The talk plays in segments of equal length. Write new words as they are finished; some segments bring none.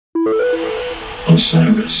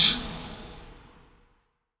Osiris.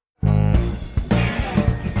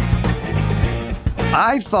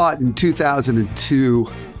 I thought in 2002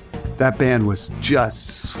 that band was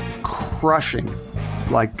just crushing,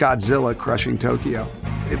 like Godzilla crushing Tokyo.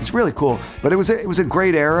 It's really cool, but it was a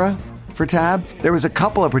great era for Tab. There was a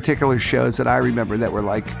couple of particular shows that I remember that were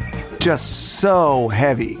like just so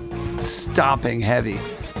heavy, stomping heavy.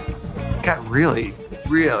 It got really,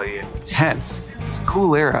 really intense. It was a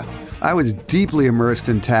cool era. I was deeply immersed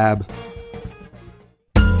in Tab.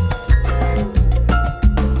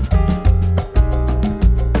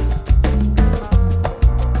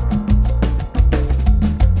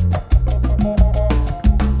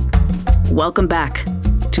 Welcome back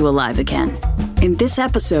to Alive Again. In this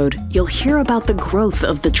episode, you'll hear about the growth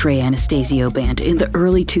of the Trey Anastasio Band in the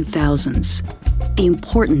early 2000s, the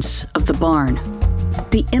importance of the barn,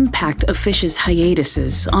 the impact of Phish's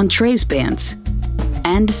hiatuses on Trey's bands,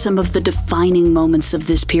 and some of the defining moments of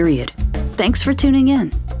this period. Thanks for tuning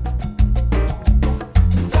in.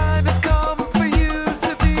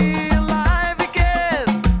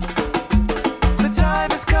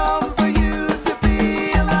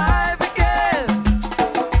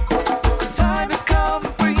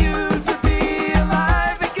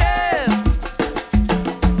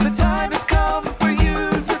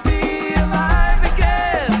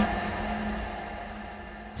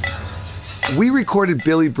 We recorded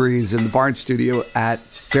Billy Breathes in the Barn studio at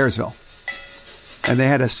Bearsville. And they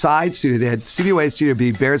had a side studio. They had Studio A, Studio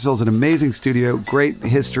B. Bearsville's an amazing studio, great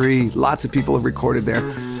history. Lots of people have recorded there.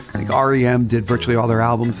 I think REM did virtually all their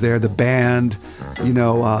albums there. The band,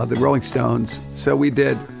 the Rolling Stones. So we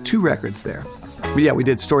did 2 records there. But yeah, we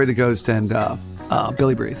did Story of the Ghost and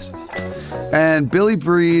Billy Breathes. And Billy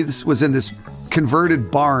Breathes was in this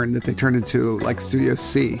converted barn that they turned into like Studio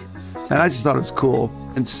C. And I just thought it was cool.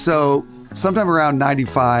 And so sometime around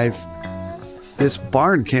 95, this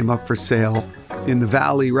barn came up for sale in the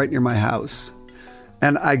valley right near my house.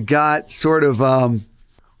 And I got sort of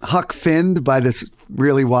Huck Finned by this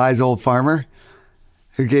really wise old farmer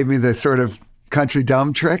who gave me the sort of country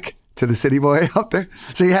dumb trick to the city boy up there.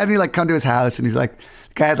 So he had me like come to his house and he's like,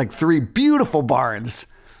 the guy had like 3 beautiful barns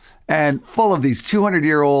and full of these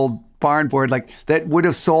 200-year-old barn board like that would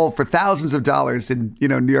have sold for thousands of dollars in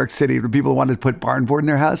New York City where people wanted to put barn board in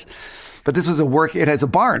their house. But this was it has a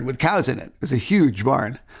barn with cows in it. It was a huge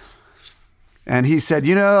barn. And he said,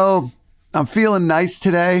 I'm feeling nice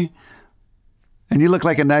today. And you look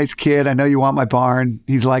like a nice kid. I know you want my barn.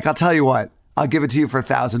 He's like, I'll tell you what, I'll give it to you for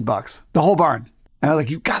 $1,000, the whole barn. And I was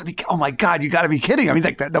like, oh my God, you gotta be kidding. I mean,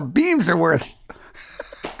 like the beams are worth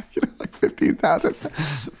like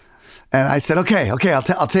 $15,000. And I said, okay, I'll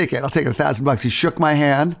take it. I'll take it, $1,000. He shook my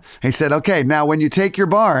hand. He said, okay, now when you take your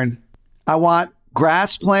barn, I want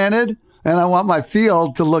grass planted and I want my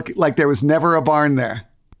field to look like there was never a barn there.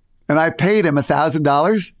 And I paid him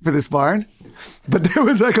 $1,000 for this barn, but there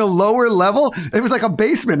was like a lower level. It was like a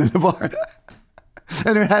basement in the barn.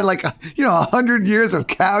 And it had like, 100 years of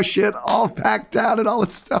cow shit all packed down and all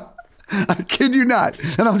this stuff. I kid you not.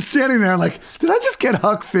 And I'm standing there, I'm like, did I just get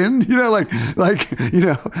Huck Finn?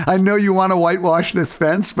 I know you want to whitewash this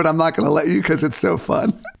fence, but I'm not going to let you because it's so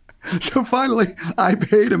fun. So finally, I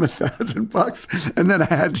paid him $1,000 and then I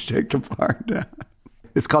had to take the barn down.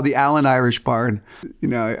 It's called the Allen Irish Barn.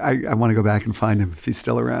 I want to go back and find him if he's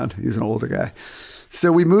still around. He was an older guy.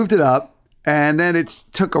 So we moved it up. And then it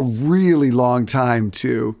took a really long time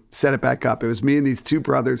to set it back up. It was me and these 2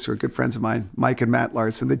 brothers who are good friends of mine, Mike and Matt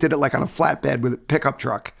Larson. They did it like on a flatbed with a pickup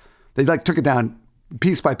truck. They like took it down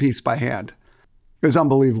piece by hand. It was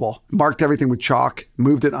unbelievable. Marked everything with chalk,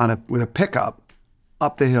 moved it with a pickup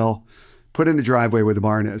up the hill, put in the driveway where the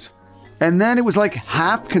barn is. And then it was like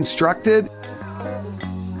half constructed.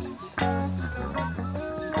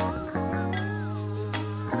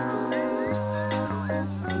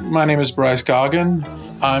 My name is Bryce Goggin.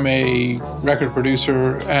 I'm a record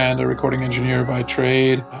producer and a recording engineer by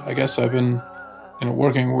trade. I guess I've been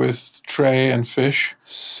working with Trey and Phish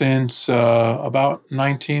since about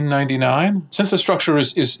 1999. Since the structure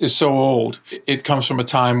is so old, it comes from a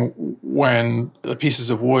time when the pieces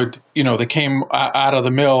of wood, they came out of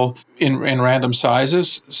the mill in random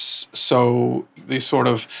sizes. So the sort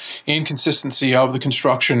of inconsistency of the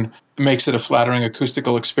construction makes it a flattering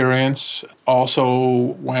acoustical experience.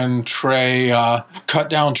 Also, when Trey cut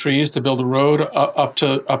down trees to build a road up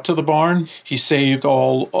to the barn, he saved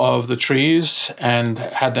all of the trees and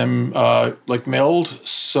had them milled.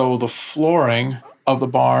 So the flooring of the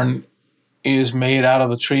barn is made out of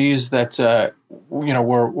the trees that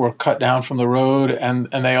were cut down from the road, and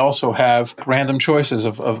they also have random choices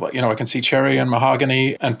of I can see cherry and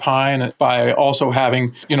mahogany and pine by also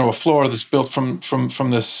having a floor that's built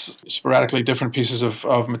from this sporadically different pieces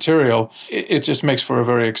of material. It just makes for a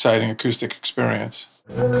very exciting acoustic experience.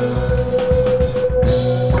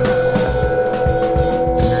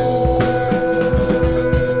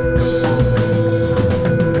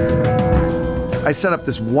 I set up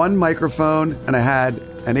this one microphone and I had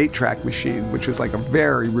an 8-track machine, which was like a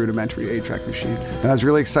very rudimentary 8-track machine. And I was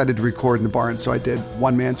really excited to record in the barn, so I did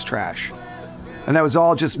One Man's Trash. And that was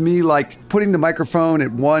all just me like putting the microphone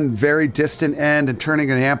at one very distant end and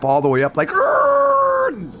turning an amp all the way up, like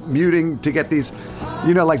muting to get these,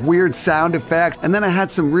 like weird sound effects. And then I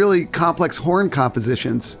had some really complex horn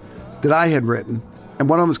compositions that I had written. And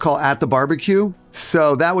one of them was called At the Barbecue.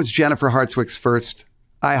 So that was Jennifer Hartswick's first.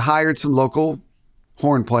 I hired some local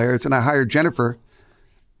horn players and I hired Jennifer.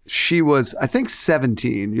 She was, I think,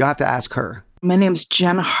 17. You'll have to ask her. My name's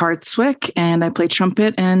Jen Hartswick, and I play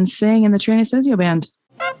trumpet and sing in the Trey Anastasio Band.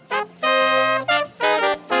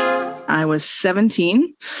 I was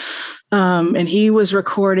 17, and he was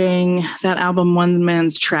recording that album, One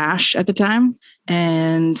Man's Trash, at the time.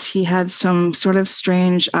 And he had some sort of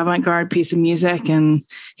strange avant-garde piece of music, and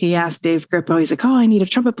he asked Dave Grippo, he's like, I need a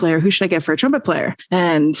trumpet player. Who should I get for a trumpet player?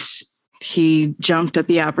 And he jumped at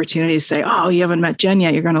the opportunity to say, you haven't met Jen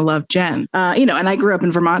yet. You're going to love Jen. And I grew up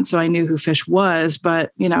in Vermont, so I knew who Fish was,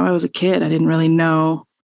 but, I was a kid. I didn't really know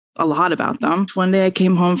a lot about them. One day I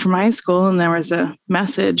came home from high school and there was a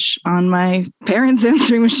message on my parents'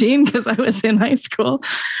 answering machine because I was in high school.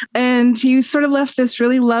 And he sort of left this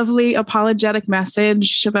really lovely apologetic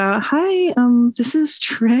message about, hi, this is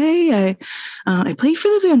Trey. I play for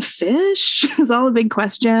the band Fish. It was all a big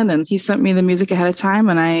question. And he sent me the music ahead of time.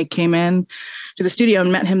 And I came in to the studio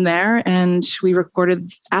and met him there. And we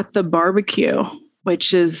recorded At the Barbecue,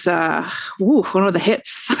 which is one of the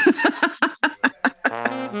hits.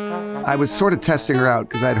 I was sort of testing her out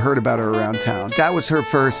because I'd heard about her around town. That was her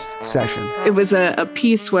first session. It was a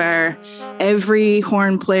piece where every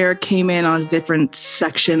horn player came in on a different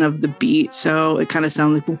section of the beat. So it kind of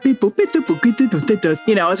sounded like,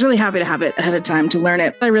 I was really happy to have it ahead of time to learn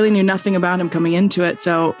it. I really knew nothing about him coming into it.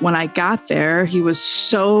 So when I got there, he was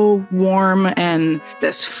so warm and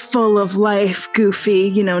this full of life, goofy,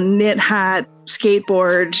 knit hat,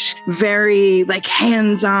 skateboard, very like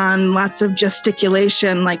hands-on, lots of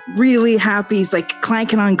gesticulation, like really happy. He's like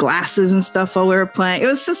clanking on glasses and stuff while we were playing. It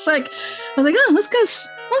was just like, I was like, this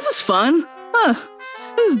is fun.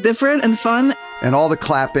 This is different and fun. And all the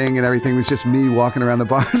clapping and everything was just me walking around the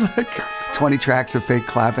barn, like 20 tracks of fake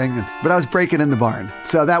clapping. But I was breaking in the barn.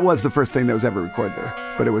 So that was the first thing that was ever recorded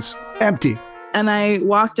there. But it was empty. And I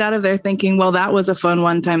walked out of there thinking, well, that was a fun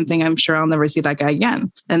one-time thing. I'm sure I'll never see that guy again.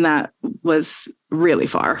 And that was really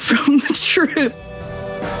far from the truth.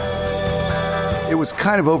 It was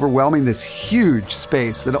kind of overwhelming, this huge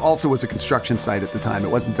space that also was a construction site at the time. It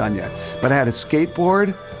wasn't done yet. But I had a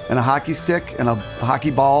skateboard and a hockey stick and a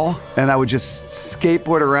hockey ball. And I would just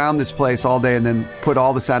skateboard around this place all day and then put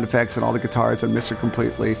all the sound effects and all the guitars on Mr.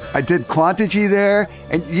 Completely. I did Quantigy there.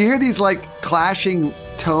 And you hear these like clashing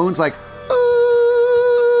tones like,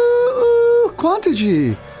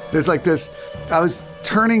 Quantigy. There's like this, I was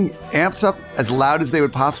turning amps up as loud as they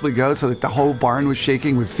would possibly go so that the whole barn was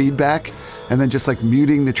shaking with feedback and then just like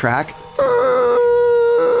muting the track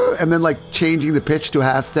and then like changing the pitch to a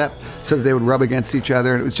half step so that they would rub against each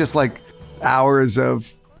other. And it was just like hours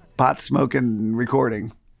of pot smoking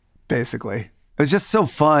recording, basically. It was just so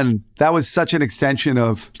fun. That was such an extension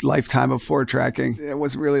of lifetime of 4-tracking. It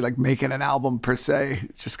wasn't really like making an album per se.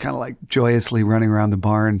 It's just kind of like joyously running around the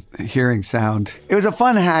barn, hearing sound. It was a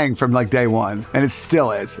fun hang from like day one, and it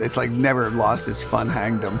still is. It's like never lost its fun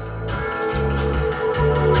hangdom.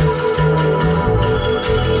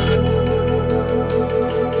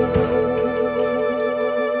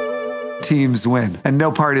 Teams win, and no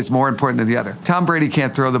part is more important than the other. Tom Brady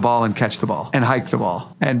can't throw the ball and catch the ball and hike the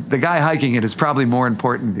ball, and the guy hiking it is probably more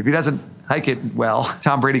important. If he doesn't hike it well,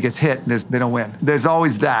 Tom Brady gets hit and they don't win. There's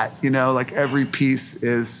always that, like every piece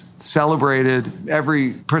is celebrated,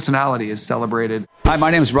 every personality is celebrated. Hi, my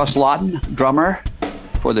name is Russ Lawton, drummer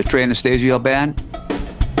for the Trey Anastasio Band.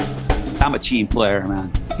 I'm a team player,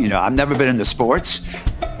 man. I've never been into sports,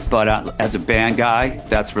 but as a band guy,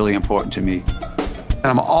 that's really important to me. And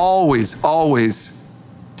I'm always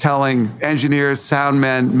telling engineers, sound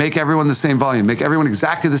men, make everyone the same volume, make everyone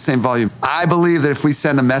exactly the same volume. I believe that if we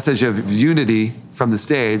send a message of unity from the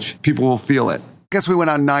stage, people will feel it. I guess we went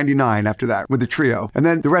on 99 after that with the trio. And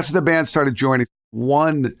then the rest of the band started joining.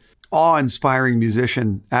 One awe-inspiring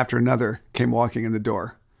musician after another came walking in the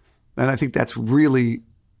door. And I think that's really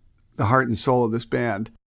the heart and soul of this band.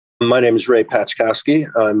 My name is Ray Pachkowski.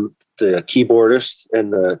 I'm the keyboardist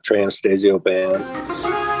in the Trey Anastasio band.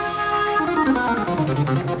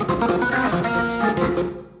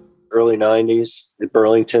 Early 90s, the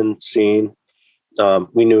Burlington scene.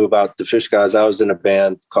 We knew about the Fish guys. I was in a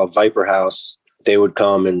band called Viper House. They would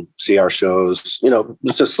come and see our shows. You know, it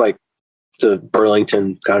was just like the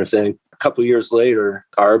Burlington kind of thing. A couple years later,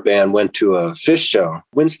 our band went to a Fish show,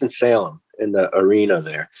 Winston-Salem, in the arena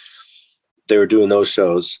there. They were doing those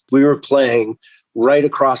shows. We were playing right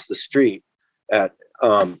across the street at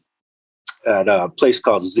a place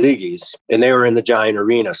called Ziggy's, and they were in the giant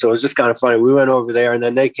arena. So it was just kind of funny. We went over there, and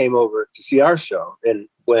then they came over to see our show. And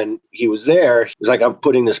when he was there, he was like, I'm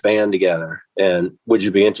putting this band together, and would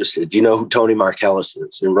you be interested? Do you know who Tony Markellis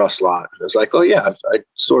is and Russ Lott? I was like, oh, yeah, I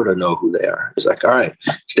sort of know who they are. He's like, all right,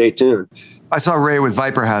 stay tuned. I saw Ray with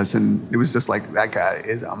Viper House, and it was just like, that guy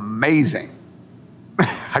is amazing.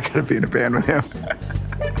 I got to be in a band with him.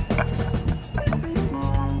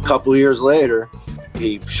 A couple years later,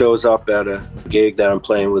 he shows up at a gig that I'm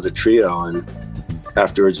playing with a trio, and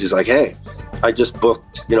afterwards he's like, hey, I just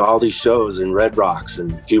booked, all these shows in Red Rocks, and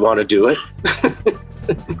do you want to do it?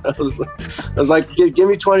 I was like, give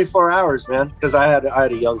me 24 hours, man, because I had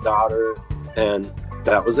a young daughter, and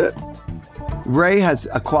that was it. Ray has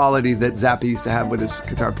a quality that Zappa used to have with his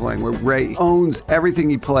guitar playing, where Ray owns everything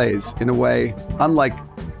he plays in a way unlike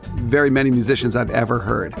very many musicians I've ever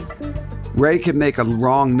heard. Ray can make a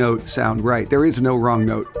wrong note sound right. There is no wrong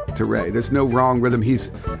note to Ray. There's no wrong rhythm. He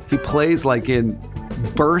plays like in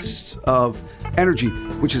bursts of energy,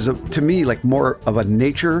 which is to me like more of a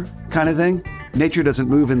nature kind of thing. Nature doesn't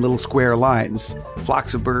move in little square lines.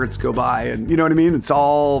 Flocks of birds go by, and you know what I mean? It's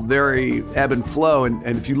all very ebb and flow. And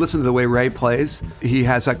if you listen to the way Ray plays, he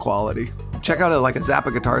has that quality. Check out a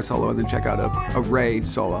Zappa guitar solo, and then check out a Ray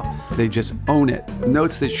solo. They just own it.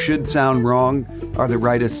 Notes that should sound wrong are the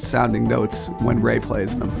rightest sounding notes when Ray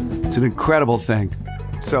plays them. It's an incredible thing.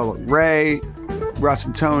 So Ray, Russ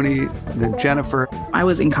and Tony, then Jennifer. I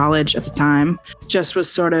was in college at the time, just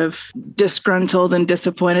was sort of disgruntled and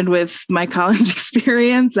disappointed with my college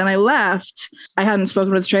experience, and I left. I hadn't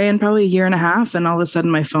spoken with Trey in probably a year and a half, and all of a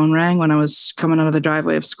sudden my phone rang when I was coming out of the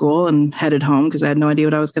driveway of school and headed home because I had no idea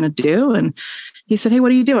what I was going to do. And he said, hey,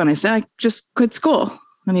 what are you doing? I said, I just quit school.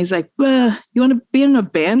 And he's like, you want to be in a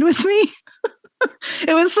band with me?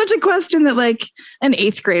 It was such a question that like an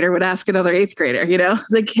eighth grader would ask another eighth grader,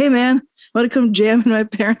 It's like, hey, man, want to come jam in my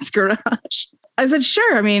parents' garage? I said,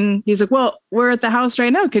 sure. I mean, he's like, well, we're at the house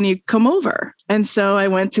right now. Can you come over? And so I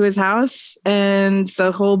went to his house, and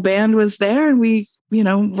the whole band was there, and we,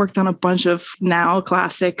 worked on a bunch of now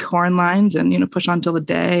classic horn lines and, Push On Till the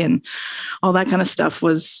Day and all that kind of stuff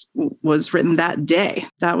was written that day.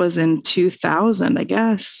 That was in 2000, I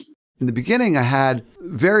guess. In the beginning, I had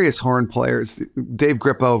various horn players. Dave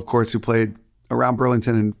Grippo, of course, who played around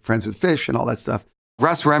Burlington and Friends with Fish and all that stuff.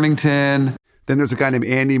 Russ Remington. Then there's a guy named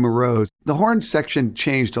Andy Morose. The horn section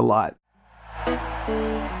changed a lot.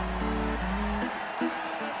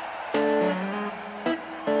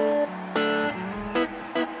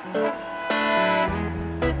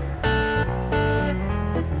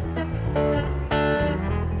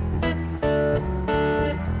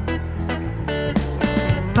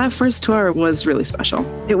 That first tour was really special.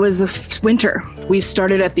 It was a winter. We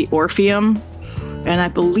started at the Orpheum, and I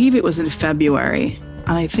believe it was in February.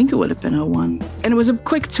 I think it would have been 2001. And it was a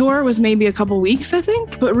quick tour. It was maybe a couple weeks, I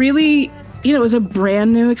think. But really, it was a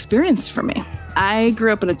brand new experience for me. I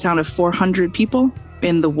grew up in a town of 400 people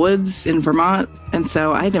in the woods in Vermont. And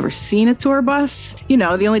so I'd never seen a tour bus. The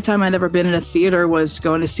only time I'd ever been in a theater was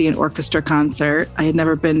going to see an orchestra concert. I had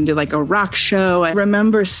never been to like a rock show. I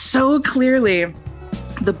remember so clearly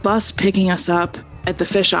the bus picking us up at the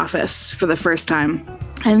Fish office for the first time.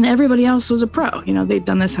 And everybody else was a pro. They'd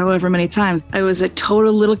done this however many times. I was a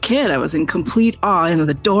total little kid. I was in complete awe. And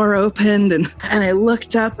the door opened and I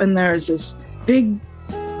looked up, and there was this big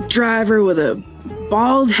driver with a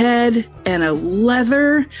bald head and a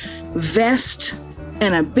leather vest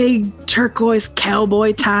and a big turquoise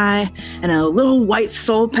cowboy tie and a little white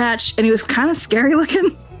soul patch. And he was kind of scary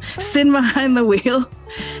looking, sitting behind the wheel.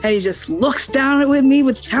 And he just looks down at me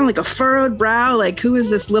with kind of like a furrowed brow, like, who is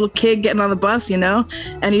this little kid getting on the bus, And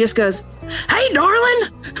he just goes, hey, darling.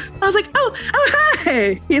 I was like, oh,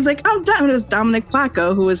 hi. He's like, I'm Dom. It was Dominic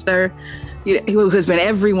Placco, who was there, who has been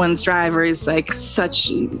everyone's driver. He's like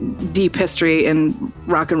such deep history in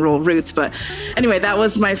rock and roll roots. But anyway, that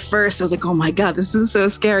was my first. I was like, oh my God, this is so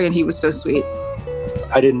scary. And he was so sweet.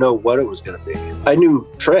 I didn't know what it was going to be. I knew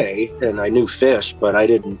Trey and I knew Fish, but I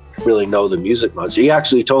didn't really know the music much. He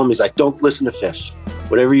actually told me, he's like, don't listen to Phish.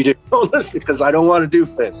 Whatever you do, don't listen, because I don't want to do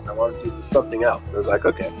Phish. I want to do something else. I was like,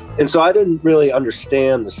 okay. And so I didn't really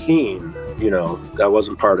understand the scene, I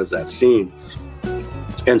wasn't part of that scene.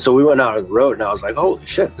 And so we went out on the road and I was like, holy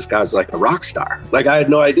shit, this guy's like a rock star. Like I had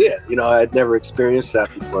no idea, I had never experienced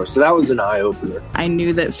that before. So that was an eye opener. I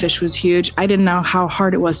knew that Phish was huge. I didn't know how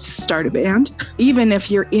hard it was to start a band. Even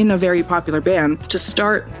if you're in a very popular band, to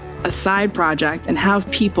start a side project and have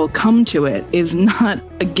people come to it is not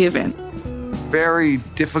a given. Very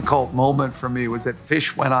difficult moment for me was that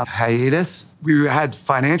Phish went on hiatus. We had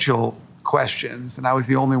financial questions and I was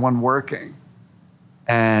the only one working.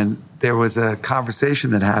 And there was a conversation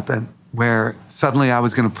that happened where suddenly I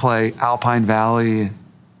was going to play Alpine Valley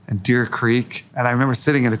and Deer Creek. And I remember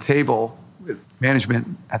sitting at a table with management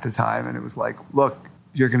at the time, and it was like, look,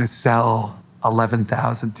 you're going to sell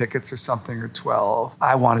 11,000 tickets or something, or 12.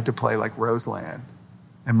 I wanted to play like Roseland.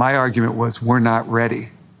 And my argument was, we're not ready.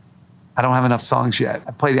 I don't have enough songs yet.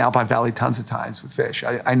 I've played Alpine Valley tons of times with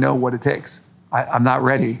Phish. I know what it takes. I'm not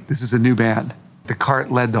ready. This is a new band. The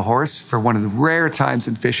cart led the horse for one of the rare times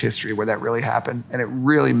in Phish history where that really happened. And it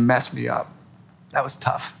really messed me up. That was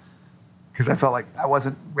tough because I felt like I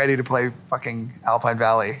wasn't ready to play fucking Alpine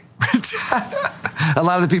Valley. A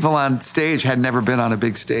lot of the people on stage had never been on a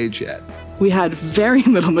big stage yet. We had very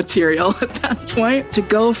little material at that point. To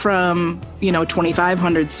go from,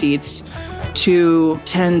 2,500 seats to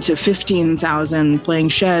 10 to 15,000 playing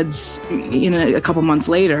sheds, a couple months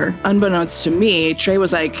later. Unbeknownst to me, Trey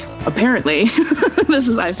was like, apparently,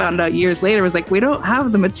 I found out years later, was like, we don't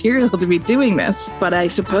have the material to be doing this. But I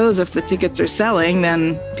suppose if the tickets are selling,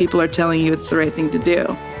 then people are telling you it's the right thing to do.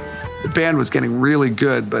 The band was getting really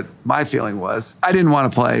good, but my feeling was I didn't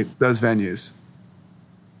want to play those venues.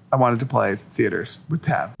 I wanted to play theaters with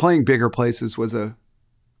Tab. Playing bigger places was a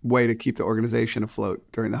way to keep the organization afloat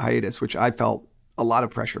during the hiatus, which I felt a lot of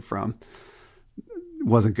pressure from. It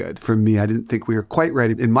wasn't good for me. I didn't think we were quite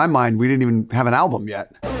ready. In my mind, we didn't even have an album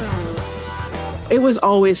yet. It was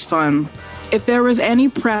always fun. If there was any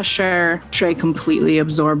pressure, Trey completely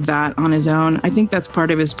absorbed that on his own. I think that's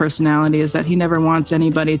part of his personality, is that he never wants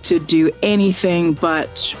anybody to do anything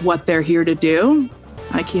but what they're here to do.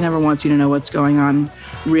 Like, he never wants you to know what's going on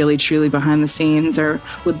really truly behind the scenes or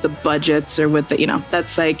with the budgets or with the,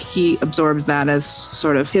 that's like, he absorbs that as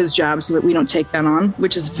sort of his job so that we don't take that on,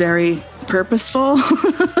 which is very purposeful.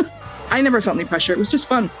 I never felt any pressure. It was just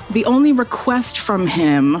fun. The only request from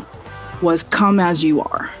him was come as you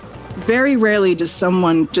are. Very rarely does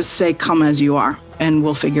someone just say, come as you are, and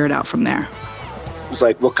we'll figure it out from there. It was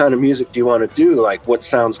like, what kind of music do you want to do? Like, what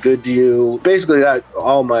sounds good to you? Basically, that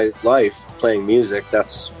all my life playing music,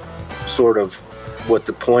 that's sort of what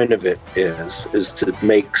the point of it is to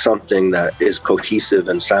make something that is cohesive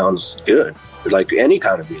and sounds good, like any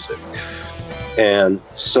kind of music. And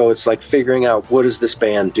so it's like figuring out, what does this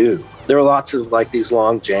band do? There are lots of like these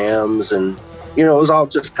long jams, and it was all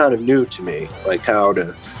just kind of new to me, like how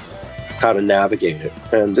to navigate it.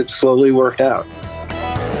 And it slowly worked out.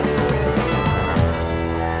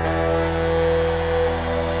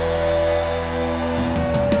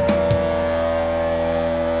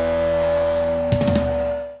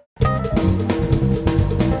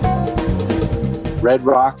 Red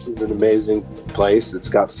Rocks is an amazing place. It's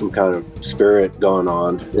got some kind of spirit going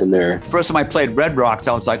on in there. First time I played Red Rocks,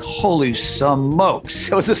 I was like, holy smokes.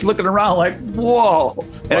 I was just looking around like, whoa.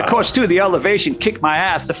 And of course, too, the elevation kicked my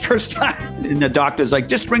ass the first time. And the doctor's like,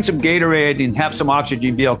 just drink some Gatorade and have some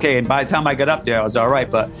oxygen, be okay. And by the time I got up there, I was all right.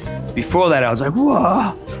 But before that, I was like,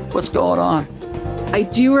 whoa, what's going on? I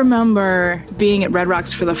do remember being at Red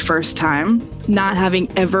Rocks for the first time, not having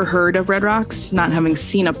ever heard of Red Rocks, not having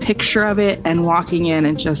seen a picture of it, and walking in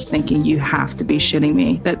and just thinking, you have to be shitting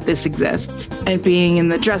me that this exists. And being in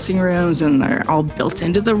the dressing rooms, and they're all built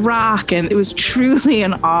into the rock. And it was truly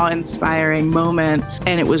an awe-inspiring moment.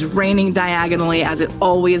 And it was raining diagonally, as it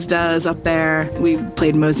always does up there. We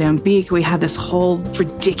played Mozambique. We had this whole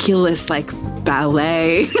ridiculous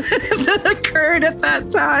ballet that occurred at that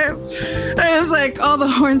time. And it was like all the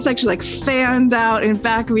horn sections fanned out in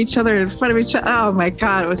back of each other, in front of each other. Oh my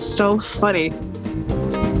God, it was so funny.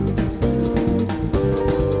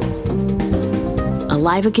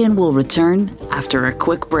 Alive Again will return after a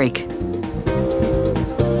quick break.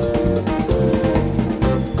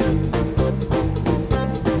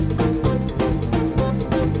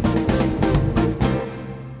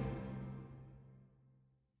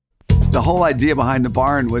 The whole idea behind the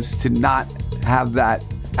barn was to not have that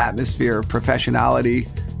atmosphere of professionality,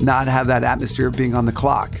 not have that atmosphere of being on the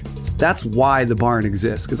clock. That's why the barn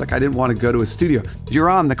exists, because like I didn't want to go to a studio. You're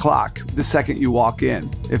on the clock the second you walk in.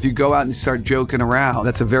 If you go out and start joking around,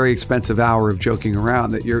 that's a very expensive hour of joking around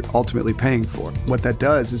that you're ultimately paying for. What that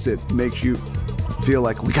does is it makes you feel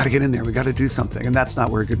like we got to get in there, we got to do something. And that's not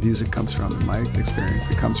where good music comes from in my experience.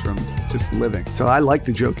 It comes from just living. So I like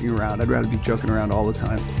the joking around. I'd rather be joking around all the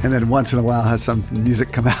time. And then once in a while have some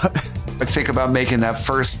music come out. I think about making that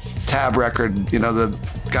first Tab record, you know, the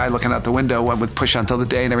guy looking out the window went with Push Until the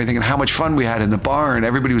Day and everything, and how much fun we had in the barn.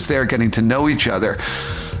 Everybody was there getting to know each other.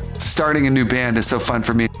 Starting a new band is so fun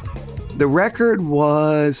for me. The record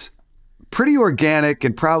was pretty organic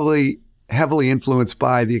and probably heavily influenced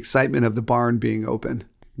by the excitement of the barn being open.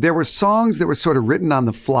 There were songs that were sort of written on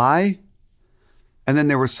the fly, and then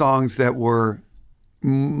there were songs that were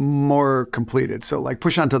more completed. So like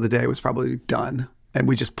Push Until the Day was probably done, and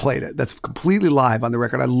we just played it. That's completely live on the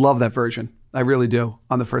record. I love that version. I really do,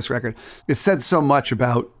 on the first record. It said so much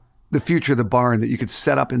about the future of the barn that you could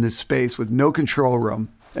set up in this space with no control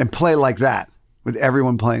room and play like that with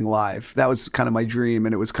everyone playing live. That was kind of my dream,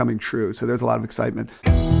 and it was coming true. So there's a lot of excitement.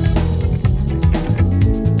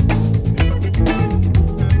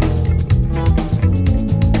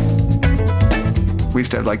 We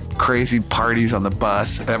used to have like crazy parties on the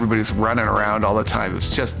bus. Everybody was running around all the time. It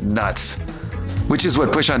was just nuts, which is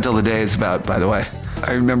what Push Until the Day is about, by the way.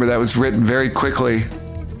 I remember that was written very quickly,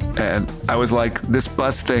 and I was like, this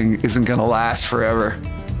bus thing isn't gonna last forever.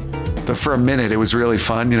 But for a minute, it was really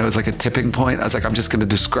fun. You know, it was like a tipping point. I was like, I'm just gonna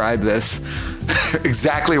describe this,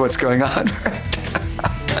 exactly what's going on. Scott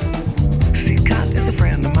is a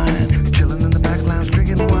friend of mine, chilling in the back lounge,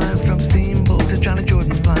 drinking wine from Steamboat to Johnny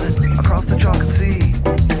Jordan's flying across the chalk and sea.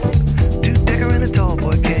 Two-decker in a tall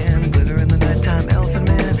boy can, glitter in the nighttime, Elephant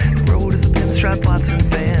Man. The road is a pinstripe Watson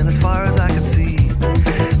van, as far as I can see.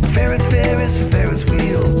 Ferris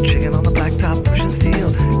wheel, chicken on the blacktop, pushing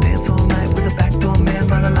steel. Dance all night with a backdoor man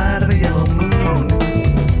by the light of a yellow moon.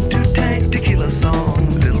 Two-tank tequila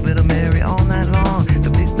song, little bit of Mary all night long. The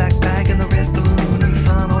big black bag and the red balloon, and the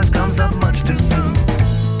sun always comes up much too soon.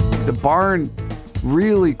 The barn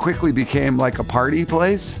really quickly became like a party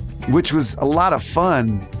place, which was a lot of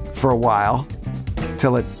fun for a while,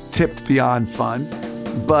 till it tipped beyond fun.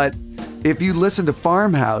 But if you listen to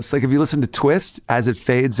Farmhouse, like if you listen to Twist, as it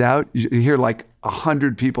fades out, you hear like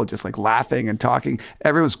 100 people just like laughing and talking.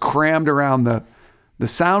 Everyone's crammed around the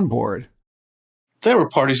soundboard. There were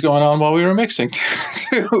parties going on while we were mixing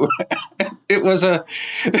too. It was the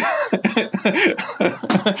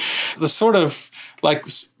sort of like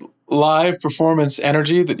live performance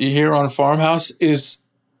energy that you hear on Farmhouse is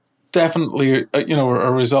definitely,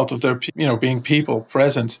 a result of their, being people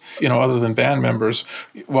present, other than band members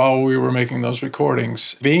while we were making those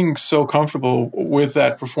recordings. Being so comfortable with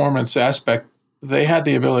that performance aspect, they had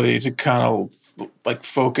the ability to kind of like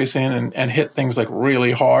focus in and hit things like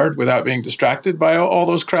really hard without being distracted by all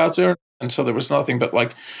those crowds there. And so there was nothing but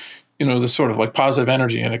like, the sort of like positive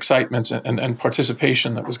energy and excitement and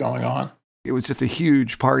participation that was going on. It was just a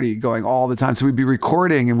huge party going all the time. So we'd be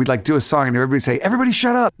recording and we'd like do a song and everybody'd say, everybody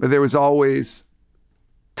shut up. But there was always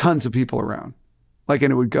tons of people around. And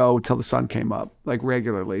it would go till the sun came up, like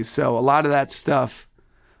regularly. So a lot of that stuff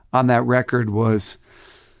on that record was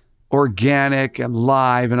organic and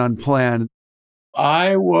live and unplanned.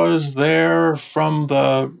 I was there from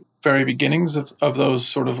the very beginnings of those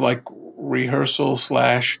sort of like rehearsal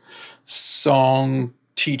 / song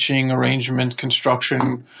teaching, arrangement,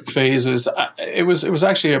 construction phases. It was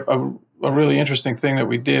actually a really interesting thing that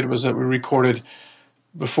we did was that we recorded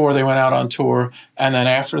before they went out on tour and then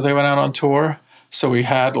after they went out on tour. So we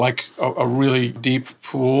had like a really deep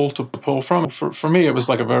pool to pull from. For me, it was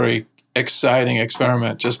like a very exciting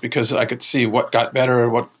experiment just because I could see what got better,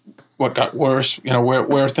 what got worse,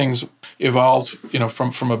 where things evolved,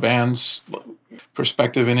 from a band's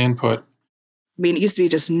perspective and input. I mean, it used to be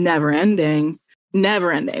just never ending.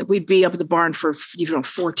 We'd be up at the barn for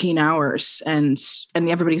 14 hours and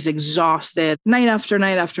everybody's exhausted night after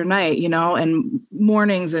night after night, and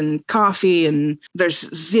mornings and coffee, and there's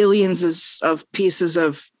zillions of pieces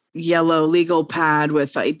of yellow legal pad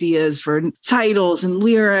with ideas for titles and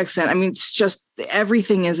lyrics, and I mean it's just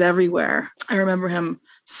everything is everywhere. I remember him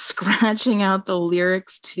scratching out the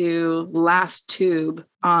lyrics to Last Tube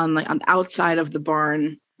on the outside of the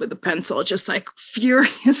barn with a pencil, just like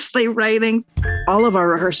furiously writing. All of our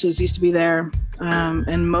rehearsals used to be there.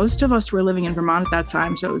 And most of us were living in Vermont at that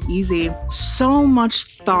time, so it was easy. So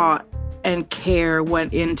much thought and care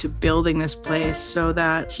went into building this place, so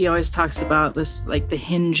that he always talks about this, like the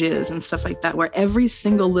hinges and stuff like that, where every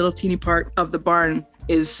single little teeny part of the barn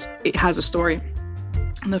it has a story.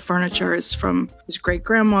 And the furniture is from his great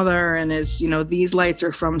grandmother, and these lights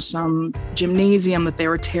are from some gymnasium that they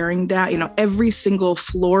were tearing down. Every single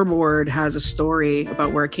floorboard has a story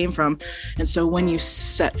about where it came from. And so when you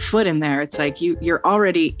set foot in there, it's like you're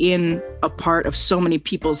already in a part of so many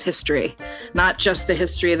people's history, not just the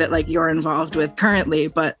history that like you're involved with currently,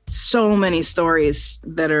 but so many stories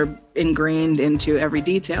that are ingrained into every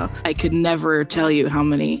detail. I could never tell you how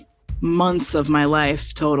many months of my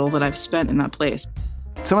life total that I've spent in that place.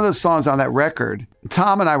 Some of those songs on that record,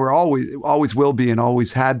 Tom and I were always will be and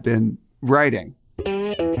always had been writing.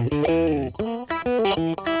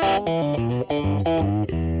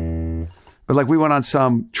 But like we went on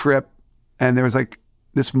some trip and there was like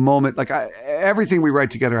this moment, like everything we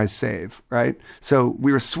write together I save, right? So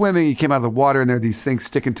we were swimming, he came out of the water and there are these things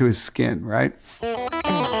sticking to his skin, right?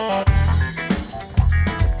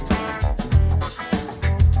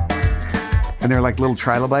 And they're like little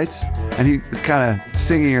trilobites. And he was kind of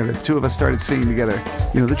singing, or the two of us started singing together.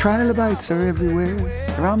 The trilobites are everywhere,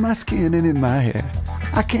 around my skin and in my hair.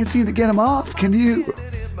 I can't seem to get them off, can you?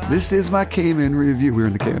 This is my Cayman review. We were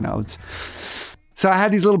in the Cayman Islands. So I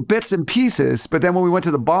had these little bits and pieces, but then when we went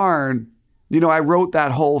to the barn, I wrote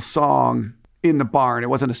that whole song in the barn. It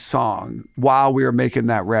wasn't a song while we were making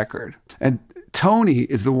that record. And Tony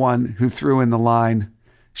is the one who threw in the line,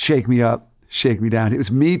 "Shake me up, shake me down." It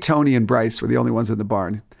was me, Tony, and Bryce were the only ones in the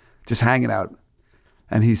barn, just hanging out.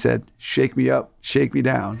 And he said, "Shake me up, shake me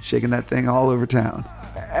down," shaking that thing all over town.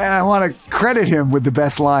 And I want to credit him with the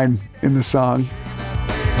best line in the song.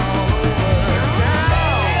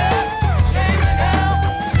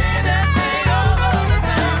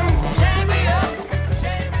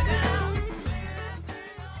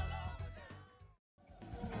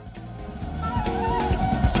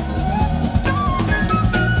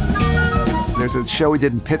 There's a show we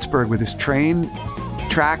did in Pittsburgh with this train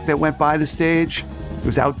track that went by the stage. It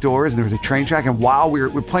was outdoors and there was a train track, and while we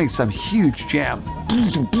were playing some huge jam,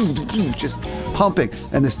 just pumping,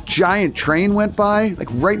 and this giant train went by like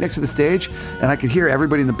right next to the stage, and I could hear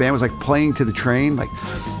everybody in the band was like playing to the train, like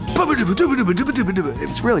it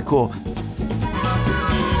was really cool.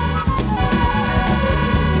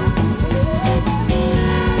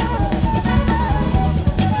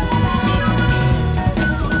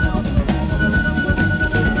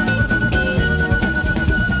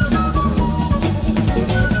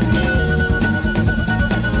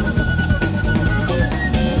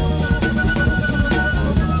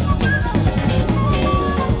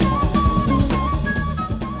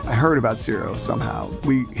 Heard about Ciro somehow.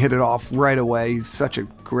 We hit it off right away. He's such a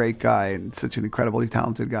great guy and such an incredibly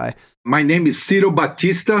talented guy. My name is Ciro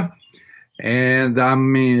Batista, and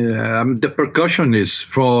I'm the percussionist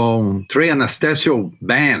from Trey Anastasio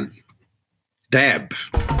band, Deb.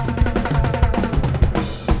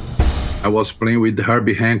 I was playing with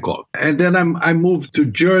Herbie Hancock. And then I moved to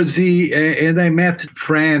Jersey, and I met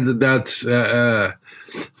friends that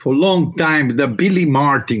for a long time, the Billy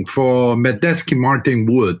Martin for Medeski Martin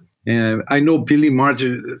Wood. And I know Billy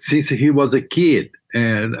Martin since he was a kid,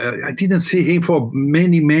 and I didn't see him for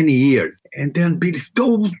many, many years. And then Billy said,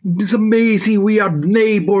 "Oh, it's amazing. We are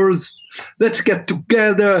neighbors. Let's get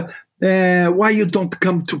together. Why you don't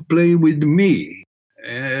come to play with me?"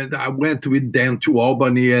 And I went with them to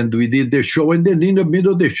Albany, and we did the show. And then in the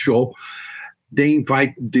middle of the show, they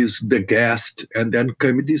invite the guest, and then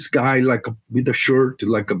came this guy with a shirt,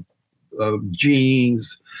 like a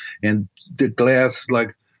jeans, and the glass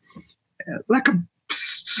like a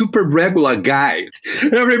super regular guy.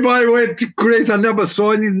 Everybody went crazy. I never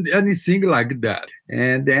saw anything like that.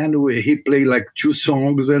 And then he played like 2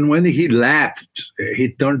 songs, and when he left,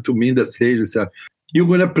 he turned to me in the stage and said, "You're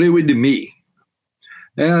gonna play with me?"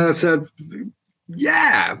 And I said,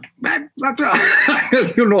 "Yeah."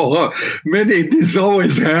 Many things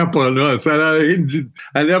always happen. I said,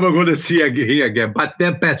 I'm never going to see him again. But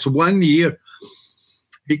then past 1 year,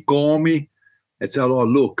 he called me and said, "Oh,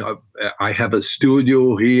 look, I have a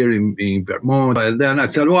studio here in Vermont." And then I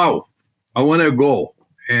said, "Wow, I want to go."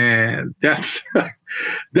 And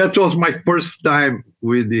that was my first time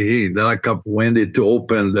with him. Like when it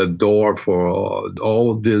opened the door for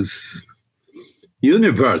all this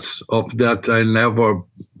universe of that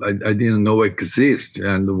I didn't know exist,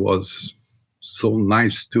 and was so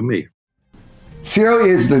nice to me. Ciro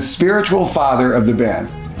is the spiritual father of the band.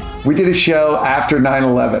 We did a show after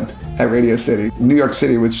 9/11 at Radio City. New York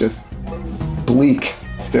City was just bleak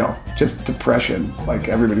still, just depression. Like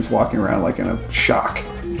everybody's walking around like in a shock.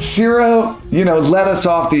 Ciro, led us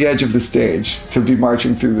off the edge of the stage to be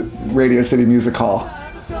marching through the Radio City Music Hall.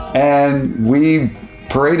 And we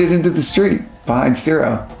paraded into the street behind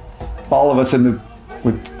Ciro. All of us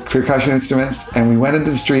with percussion instruments, and we went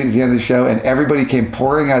into the street at the end of the show, and everybody came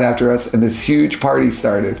pouring out after us, and this huge party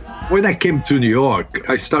started. When I came to New York,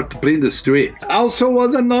 I started playing the street. Also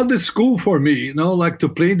was another school for me, like to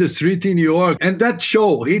play in the street in New York. And that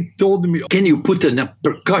show, he told me, can you put in a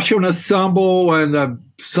percussion ensemble and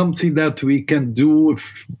something that we can do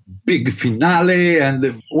big finale?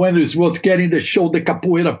 And when it was getting the show, the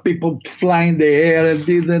capoeira people fly in the air and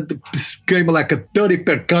this, and it came like a 30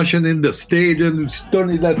 percussion in the stage and it's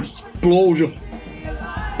turning that explosion.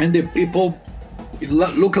 And the people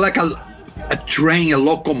look like a train, a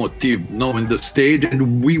locomotive, in the stage,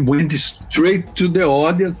 and we went straight to the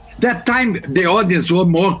audience. That time, the audience was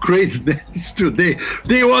more crazy than it is today.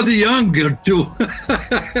 They was younger too.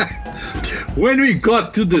 When we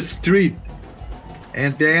got to the street,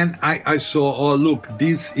 and then I saw, oh, look,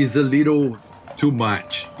 this is a little too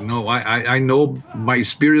much. I know my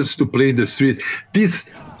experience to play in the street.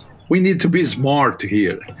 We need to be smart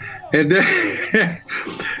here. And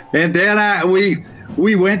then,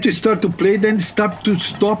 we went to start to play, then start to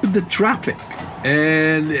stop the traffic.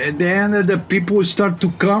 And then the people start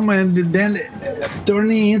to come and then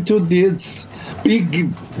turning into this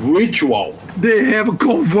big ritual. They have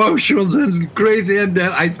convulsions and crazy. And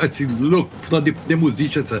then I said, look, for the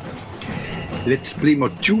musicians, let's play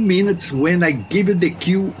more 2 minutes. When I give you the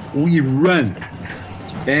cue, we run.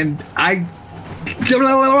 And I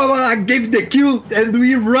gave the cue and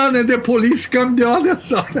we run and the police come the other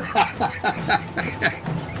side.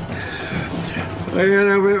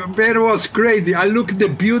 It was crazy. I look at the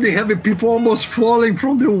building, having people almost falling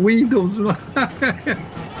from the windows.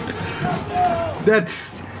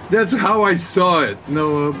 That's how I saw it. It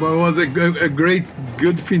was a great,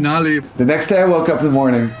 good finale. The next day I woke up in the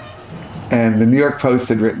morning and the New York Post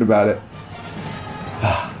had written about it.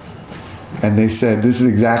 And they said, this is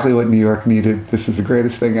exactly what New York needed. This is the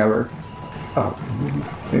greatest thing ever. Oh,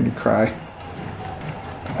 made me cry.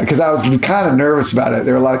 Because I was kind of nervous about it.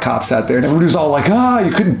 There were a lot of cops out there. And everybody was all like,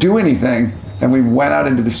 you couldn't do anything. And we went out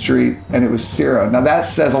into the street, and it was Ciro. Now, that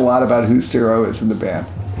says a lot about who Ciro is in the band.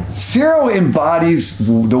 Ciro embodies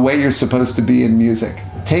the way you're supposed to be in music.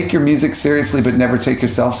 Take your music seriously, but never take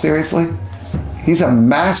yourself seriously. He's a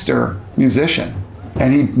master musician,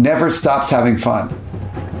 and he never stops having fun.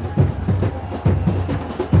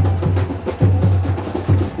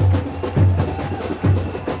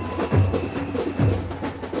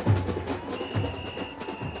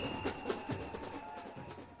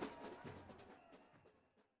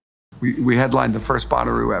 We headlined the first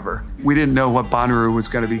Bonnaroo ever. We didn't know what Bonnaroo was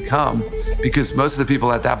going to become because most of the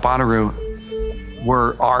people at that Bonnaroo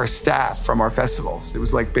were our staff from our festivals. It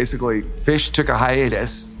was like basically Fish took a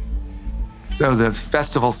hiatus. So the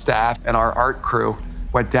festival staff and our art crew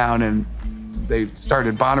went down and they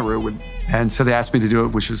started Bonnaroo. And so they asked me to do it,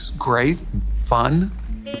 which was great, fun.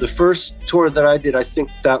 The first tour that I did, I think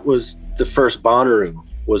that was the first Bonnaroo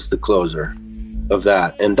was the closer of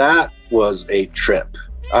that. And that was a trip.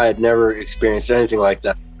 I had never experienced anything like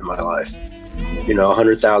that in my life.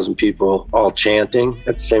 100,000 people all chanting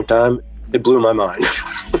at the same time. It blew my mind.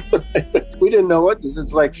 We didn't know what this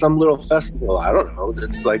is, like some little festival. I don't know.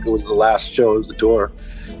 It's like it was the last show of the tour.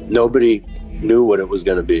 Nobody knew what it was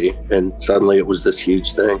going to be. And suddenly it was this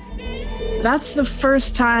huge thing. That's the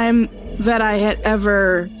first time that I had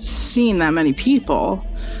ever seen that many people.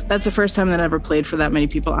 That's the first time that I ever played for that many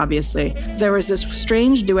people, obviously. There was this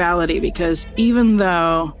strange duality because even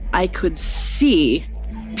though I could see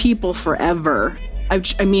people forever,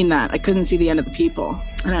 I mean that, I couldn't see the end of the people.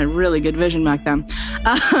 And I had really good vision back then.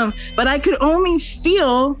 But I could only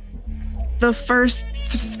feel the first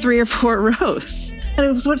 3 or 4 rows. And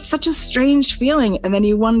it was such a strange feeling. And then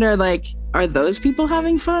you wonder, are those people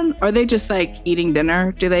having fun? Are they just eating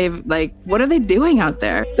dinner? Do they what are they doing out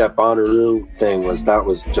there? That Bonnaroo thing was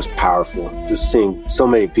just powerful. Just seeing so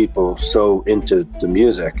many people so into the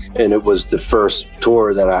music. And it was the first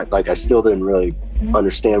tour that I still didn't really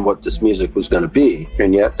understand what this music was going to be.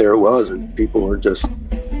 And yet there it was. And people were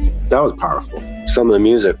that was powerful. Some of the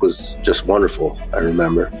music was just wonderful, I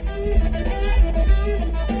remember.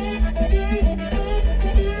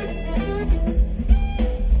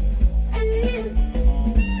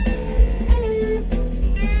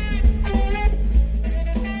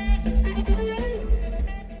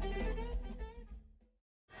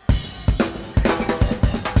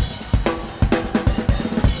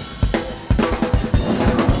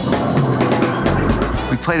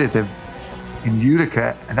 Played in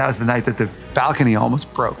Utica, and that was the night that the balcony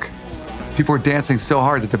almost broke. People were dancing so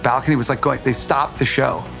hard that the balcony was they stopped the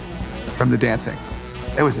show from the dancing.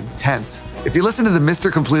 It was intense. If you listen to the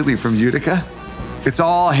Mr. Completely from Utica, it's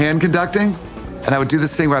all hand conducting, And I would do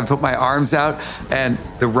this thing where I would put my arms out and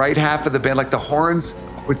the right half of the band, like the horns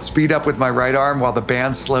would speed up with my right arm while the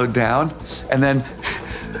band slowed down. And then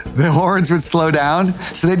the horns would slow down.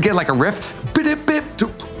 So they'd get like a riff.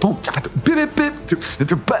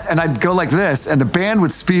 And I'd go like this and the band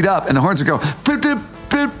would speed up and the horns would go.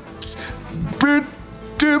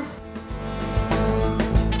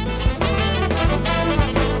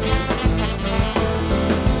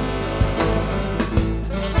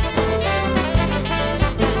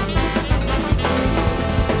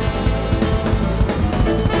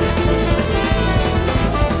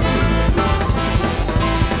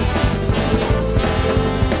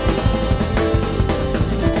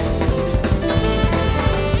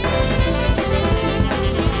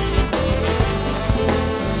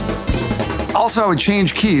 Also, I would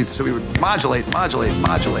change keys, so we would modulate,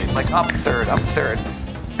 like up third.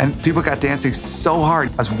 And people got dancing so hard.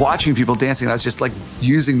 I was watching people dancing, and I was just like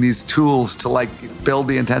using these tools to like build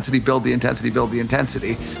the intensity.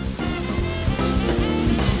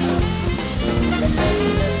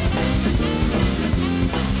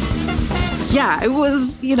 Yeah, it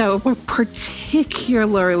was, a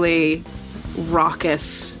particularly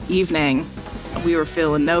raucous evening. We were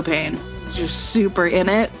feeling no pain, just super in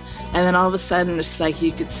it. And then all of a sudden, just like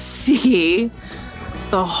you could see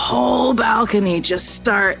the whole balcony just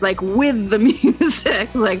start like with the music.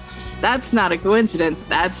 Like, that's not a coincidence.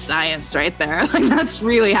 That's science right there. Like, that's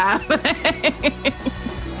really happening.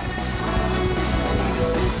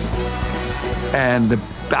 And the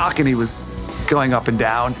balcony was going up and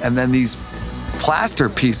down. And then these plaster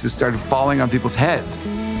pieces started falling on people's heads.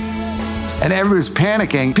 And everybody was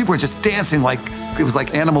panicking. People were just dancing like it was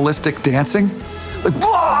like animalistic dancing. Like,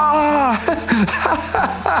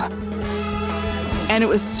 and it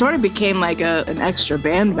was sort of became like an extra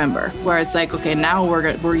band member where it's like, okay, now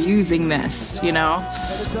we're using this, And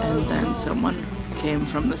then someone came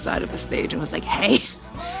from the side of the stage and was like, hey,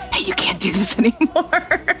 you can't do this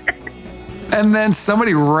anymore. And then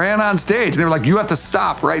somebody ran on stage and they were like, you have to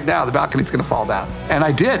stop right now. The balcony's going to fall down. And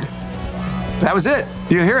I did. That was it.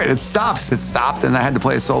 You hear it. It stops. It stopped. And I had to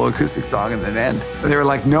play a solo acoustic song and then end. They were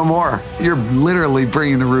like, no more. You're literally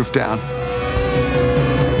bringing the roof down.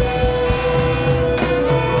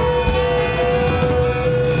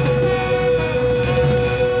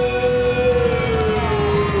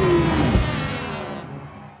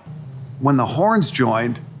 When the horns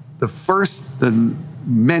joined, the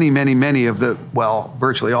many of the,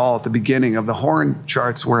 virtually all at the beginning of the horn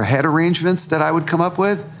charts were head arrangements that I would come up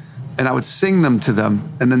with. And I would sing them to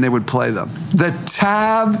them, and then they would play them. The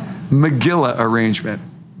Tab Megillah arrangement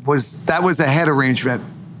was a head arrangement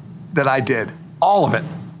that I did, all of it.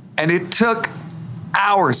 And it took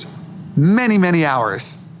hours, many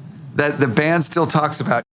hours, that the band still talks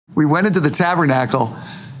about. We went into the Tabernacle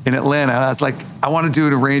in Atlanta, and I was like, I want to do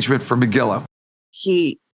an arrangement for Megillah.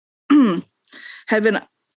 He had been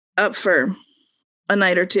up for a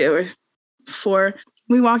night or two before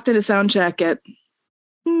we walked into sound check at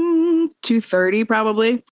 2:30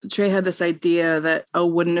 probably. Trey had this idea that,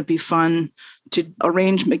 wouldn't it be fun to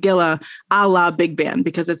arrange Megillah a la big band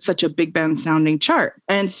because it's such a big band sounding chart.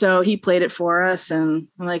 And so he played it for us and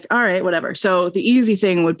I'm like, all right, whatever. So the easy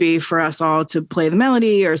thing would be for us all to play the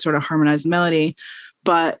melody or sort of harmonize the melody.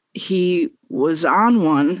 But he was on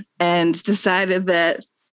one and decided that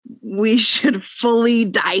we should fully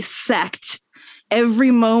dissect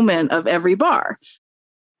every moment of every bar.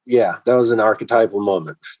 Yeah, that was an archetypal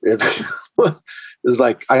moment. It was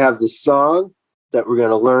like, I have this song that we're going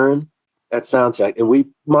to learn at soundcheck, and we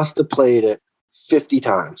must have played it 50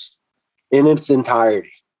 times in its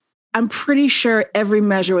entirety. I'm pretty sure every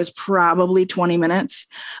measure was probably 20 minutes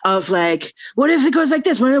of like, what if it goes like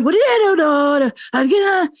this? And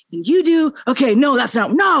you do, okay, no, that's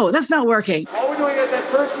not working. All we're doing at that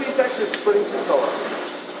first B section is splitting two solos.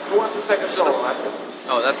 Who wants the second solo?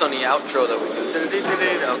 Oh, that's on the outro that we do.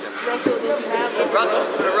 Okay. Russell, did you have it? Russell.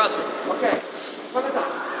 Okay. From the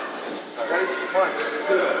top. Ready? 1,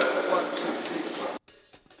 2, 1, 2,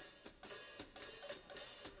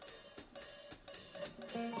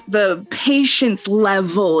 3. The patience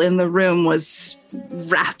level in the room was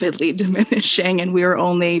rapidly diminishing, and we were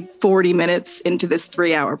only 40 minutes into this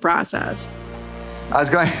 3-hour process. I was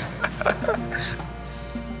going...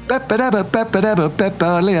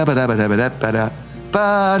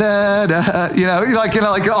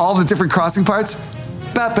 like all the different crossing parts.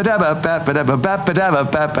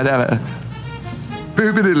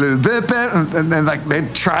 and then like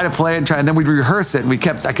they'd try to play and then we'd rehearse it, and I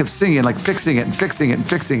kept singing, like fixing it and fixing it and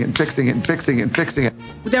fixing it and fixing it and fixing it and fixing it.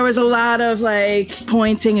 There was a lot of like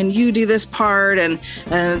pointing, and you do this part, and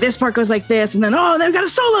this part goes like this, and then they've got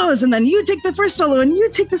solos, and then you take the first solo and you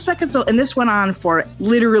take the second solo, and this went on for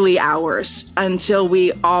literally hours until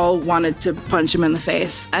we all wanted to punch him in the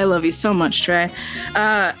face. I love you so much, Trey.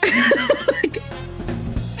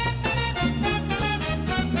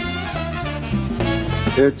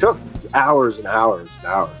 It took hours and hours and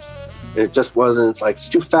hours. It just wasn't, it's like, it's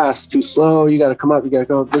too fast, too slow. You got to come up, you got to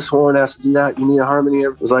go, this horn has to do that. You need a harmony.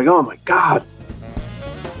 It was like, oh my God.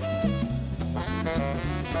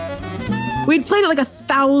 We'd played it like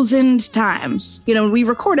 1,000 times. You know, we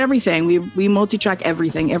record everything. We multi-track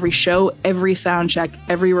everything, every show, every sound check,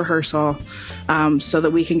 every rehearsal, so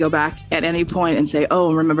that we can go back at any point and say,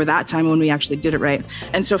 oh, remember that time when we actually did it right.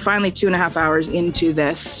 And so finally, 2.5 hours into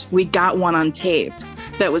this, we got one on tape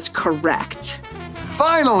that was correct.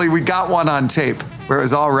 Finally, we got one on tape where it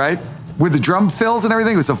was all right. With the drum fills and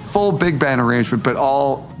everything, it was a full big band arrangement, but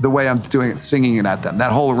all the way I'm doing it, singing it at them.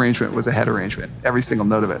 That whole arrangement was a head arrangement, every single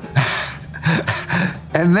note of it.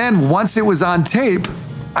 And then once it was on tape,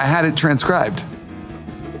 I had it transcribed.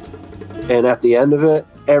 And at the end of it,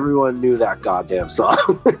 everyone knew that goddamn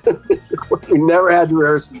song. We never had to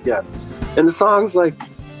rehearse it again. And the song's like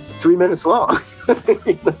 3 minutes long,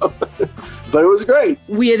 you know? But it was great.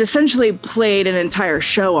 We had essentially played an entire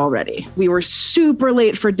show already. We were super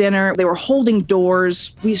late for dinner. They were holding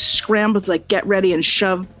doors. We scrambled to like get ready and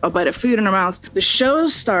shove a bite of food in our mouths. The show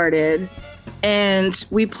started and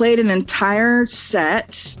we played an entire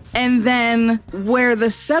set. And then where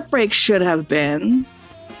the set break should have been,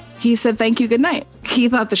 he said, thank you, good night. He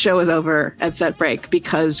thought the show was over at set break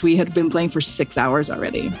because we had been playing for 6 hours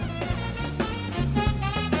already.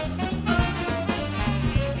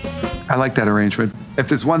 I like that arrangement. If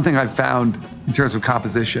there's one thing I've found in terms of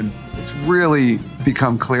composition, it's really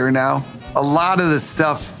become clear now. A lot of the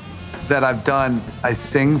stuff that I've done, I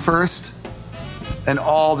sing first, and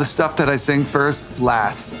all the stuff that I sing first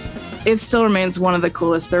lasts. It still remains one of the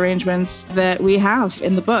coolest arrangements that we have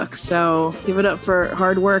in the book. So give it up for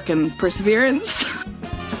hard work and perseverance.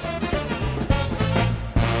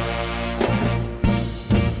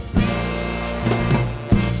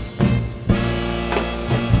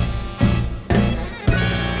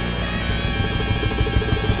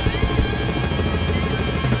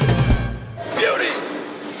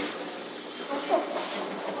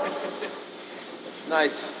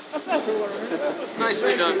 Nice.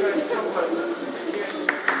 Nicely done.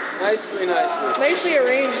 Nicely. Nicely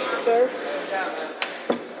arranged, sir.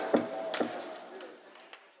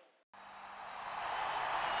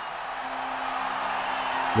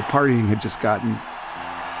 The partying had just gotten,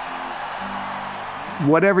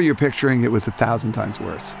 whatever you're picturing, it was 1,000 times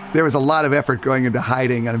worse. There was a lot of effort going into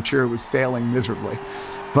hiding, and I'm sure it was failing miserably.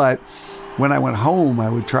 But when I went home, I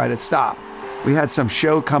would try to stop. We had some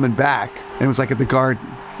show coming back, and it was like at the Garden.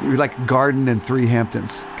 It was like Garden and Three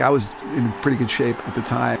Hamptons. I was in pretty good shape at the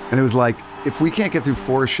time. And it was like, if we can't get through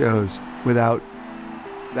 4 shows without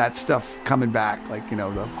that stuff coming back, like, you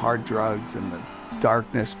know, the hard drugs and the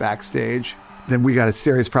darkness backstage, then we got a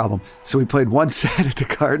serious problem. So we played one set at the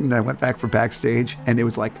Garden. I went back for backstage, and it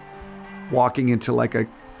was like walking into like a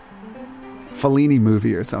Fellini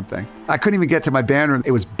movie or something. I couldn't even get to my band room.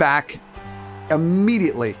 It was back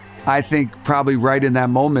immediately. I think probably right in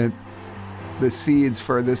that moment, the seeds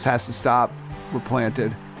for This Has to Stop were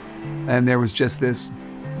planted. And there was just this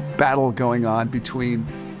battle going on between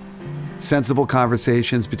sensible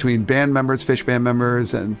conversations between band members, Phish band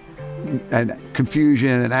members, and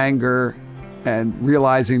confusion and anger, and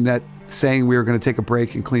realizing that saying we were going to take a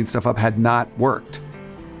break and clean stuff up had not worked.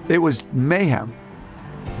 It was mayhem.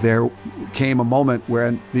 There came a moment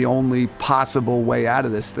where the only possible way out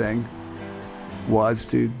of this thing was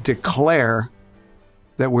to declare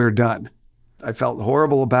that we're done. I felt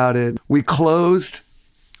horrible about it. We closed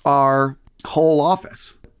our whole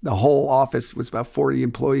office. The whole office was about 40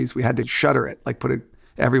 employees. We had to shutter it, like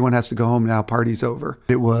everyone has to go home now, party's over.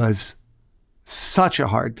 It was such a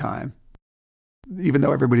hard time. Even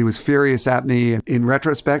though everybody was furious at me, in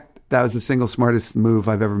retrospect, that was the single smartest move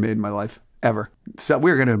I've ever made in my life, ever. So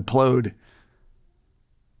we were going to implode.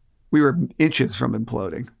 We were inches from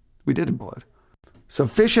imploding. We did implode. So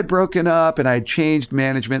Phish had broken up, and I had changed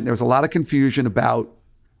management. There was a lot of confusion about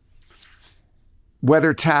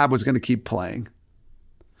whether Tab was going to keep playing.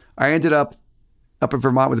 I ended up in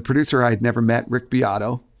Vermont with a producer I had never met, Rick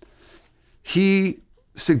Beato. He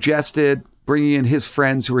suggested bringing in his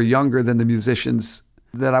friends who were younger than the musicians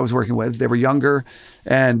that I was working with. They were younger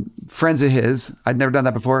and friends of his. I'd never done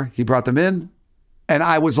that before. He brought them in, And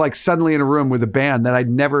I was like suddenly in a room with a band that I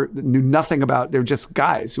never knew nothing about. They're just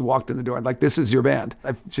guys who walked in the door. Like, this is your band.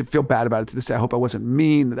 I feel bad about it to this day. I hope I wasn't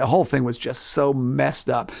mean. The whole thing was just so messed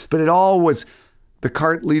up. But it all was the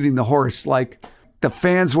cart leading the horse. Like, the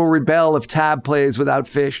fans will rebel if Tab plays without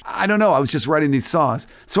Fish. I don't know. I was just writing these songs.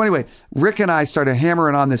 So anyway, Rick and I started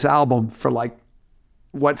hammering on this album for like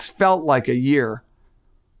what's felt like a year.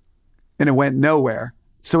 And it went nowhere.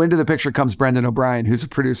 So into the picture comes Brendan O'Brien, who's a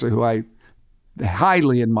producer who I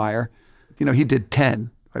highly admire. You know, he did 10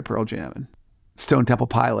 by Pearl Jam and Stone Temple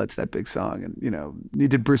Pilots, that big song. And, you know, he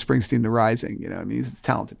did Bruce Springsteen, The Rising. You know, I mean, he's a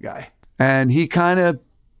talented guy. And he kind of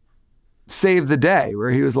saved the day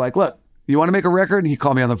where he was like, look, you want to make a record? And he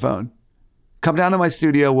called me on the phone. Come down to my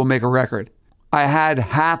studio, we'll make a record. I had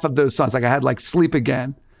half of those songs. Like I had like Sleep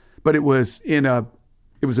Again, but it was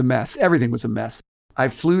a mess. Everything was a mess. I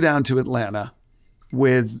flew down to Atlanta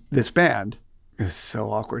with this band. It was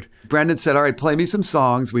so awkward. Brendan said, all right, play me some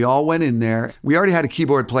songs. We all went in there. We already had a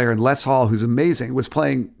keyboard player, and Les Hall, who's amazing, was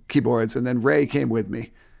playing keyboards. And then Ray came with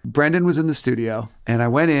me. Brendan was in the studio, and I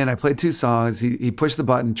went in. I played 2 songs. He pushed the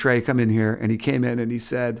button, Trey, come in here. And he came in and he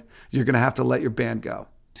said, you're going to have to let your band go.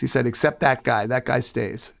 He said, except that guy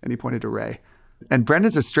stays. And he pointed to Ray. And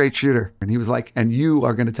Brendan's a straight shooter. And he was like, and you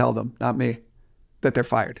are going to tell them, not me, that they're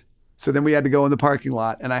fired. So then we had to go in the parking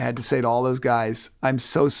lot, and I had to say to all those guys, I'm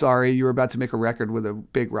so sorry. You were about to make a record with a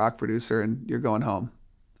big rock producer, and you're going home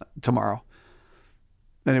tomorrow.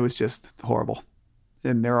 And it was just horrible.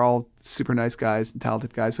 And they're all super nice guys and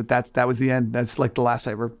talented guys, but that was the end. That's like the last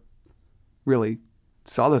I ever really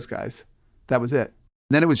saw those guys. That was it.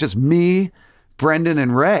 And then it was just me, Brendan,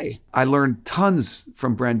 and Ray. I learned tons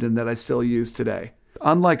from Brendan that I still use today.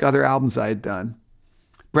 Unlike other albums I had done,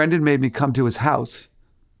 Brendan made me come to his house.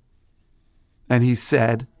 And he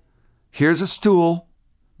said, here's a stool.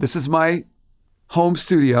 This is my home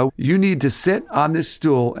studio. You need to sit on this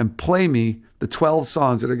stool and play me the 12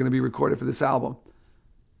 songs that are going to be recorded for this album.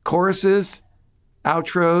 Choruses,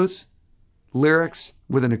 outros, lyrics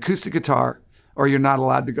with an acoustic guitar, or you're not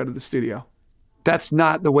allowed to go to the studio. That's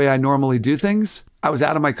not the way I normally do things. I was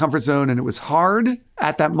out of my comfort zone, and it was hard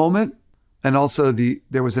at that moment. And also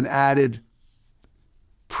there was an added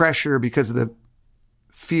pressure because of the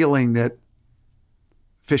feeling that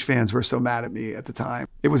Fish fans were so mad at me at the time.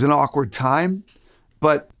 It was an awkward time,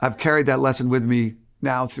 but I've carried that lesson with me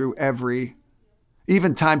now through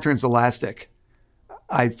even Time Turns Elastic.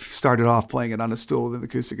 I started off playing it on a stool with an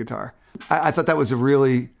acoustic guitar. I thought that was a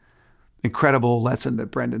really incredible lesson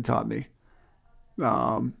that Brendan taught me.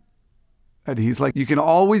 And he's like, you can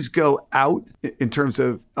always go out in terms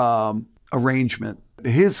of arrangement.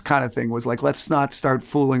 His kind of thing was like, let's not start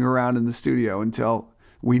fooling around in the studio until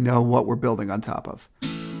we know what we're building on top of.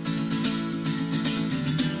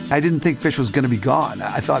 I didn't think Fish was going to be gone.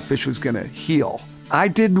 I thought Fish was going to heal. I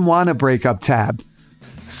didn't want to break up Tab.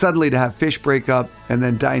 Suddenly to have Fish break up and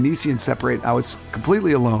then Dionysian separate, I was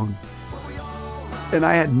completely alone. And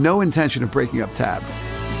I had no intention of breaking up Tab.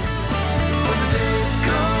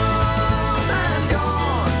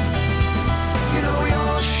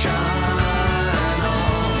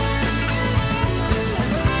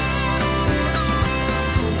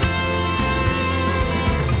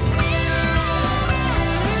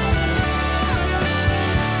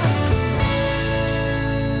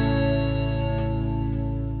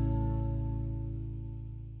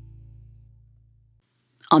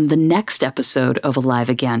 On the next episode of Alive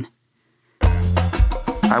Again.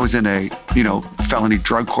 I was in a, felony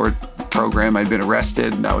drug court program. I'd been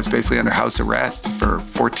arrested, and I was basically under house arrest for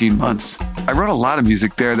 14 months. I wrote a lot of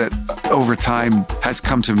music there that over time has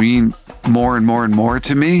come to mean more and more and more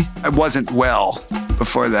to me. I wasn't well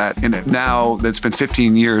before that. And now that's been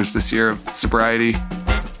 15 years this year of sobriety.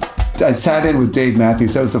 I sat in with Dave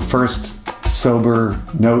Matthews. That was the first sober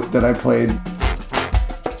note that I played.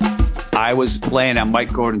 I was playing at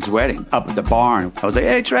Mike Gordon's wedding up at the barn. I was like,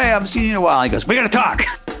 hey, Trey, I haven't seen you in a while. He goes, we got to talk.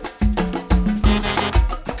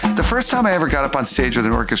 The first time I ever got up on stage with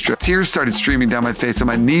an orchestra, tears started streaming down my face and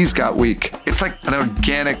my knees got weak. It's like an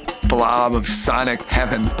organic blob of sonic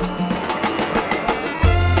heaven.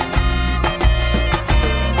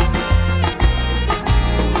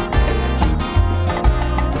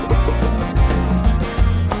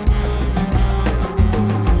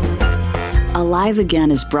 Alive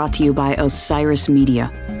Again is brought to you by Osiris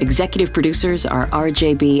Media. Executive producers are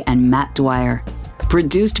RJB and Matt Dwyer.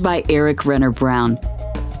 Produced by Eric Renner Brown.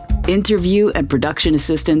 Interview and production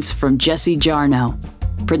assistance from Jesse Jarno.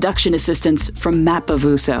 Production assistance from Matt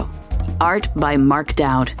Bavuso. Art by Mark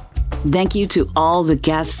Dowd. Thank you to all the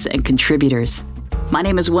guests and contributors. My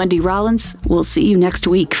name is Wendy Rollins. We'll see you next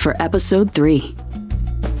week for episode 3.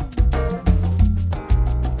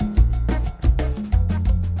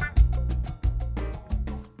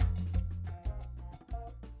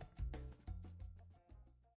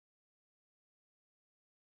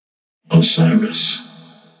 Osiris.